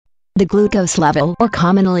The glucose level, or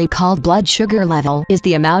commonly called blood sugar level, is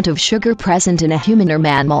the amount of sugar present in a human or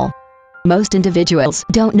mammal. Most individuals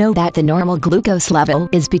don't know that the normal glucose level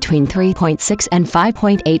is between 3.6 and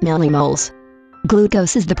 5.8 millimoles.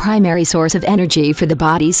 Glucose is the primary source of energy for the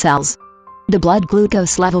body cells. The blood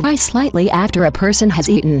glucose level rises slightly after a person has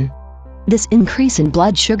eaten. This increase in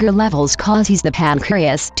blood sugar levels causes the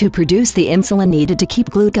pancreas to produce the insulin needed to keep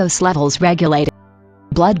glucose levels regulated.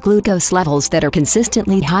 Blood glucose levels that are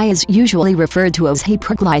consistently high is usually referred to as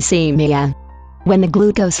hyperglycemia. When the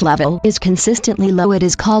glucose level is consistently low, it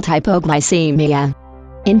is called hypoglycemia.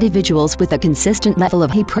 Individuals with a consistent level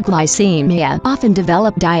of hyperglycemia often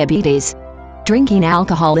develop diabetes. Drinking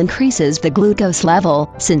alcohol increases the glucose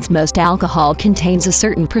level, since most alcohol contains a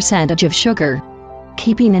certain percentage of sugar.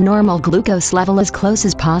 Keeping a normal glucose level as close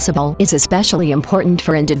as possible is especially important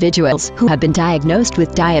for individuals who have been diagnosed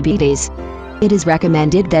with diabetes. It is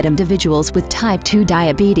recommended that individuals with type 2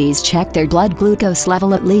 diabetes check their blood glucose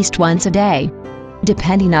level at least once a day.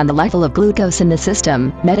 Depending on the level of glucose in the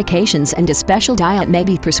system, medications and a special diet may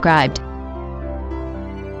be prescribed.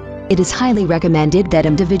 It is highly recommended that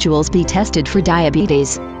individuals be tested for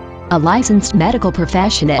diabetes. A licensed medical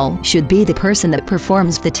professional should be the person that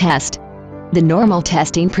performs the test. The normal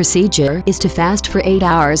testing procedure is to fast for 8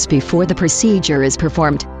 hours before the procedure is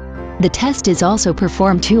performed. The test is also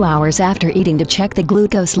performed 2 hours after eating to check the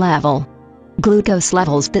glucose level. Glucose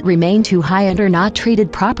levels that remain too high and are not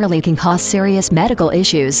treated properly can cause serious medical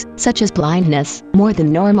issues, such as blindness, more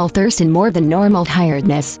than normal thirst, and more than normal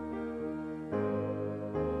tiredness.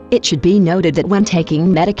 It should be noted that when taking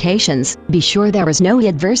medications, be sure there is no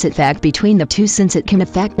adverse effect between the two, since it can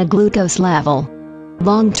affect the glucose level.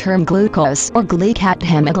 Long-term glucose, or glycated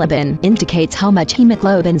hemoglobin, indicates how much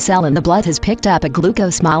hemoglobin cell in the blood has picked up a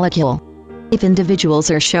glucose molecule. If individuals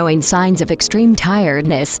are showing signs of extreme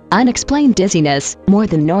tiredness, unexplained dizziness, more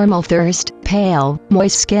than normal thirst, pale,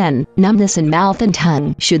 moist skin, numbness in mouth and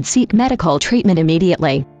tongue, should seek medical treatment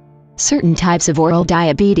immediately. Certain types of oral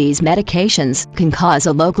diabetes medications can cause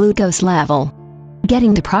a low glucose level.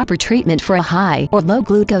 Getting the proper treatment for a high or low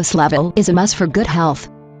glucose level is a must for good health.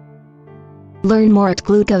 Learn more at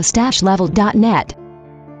glucose-level.net.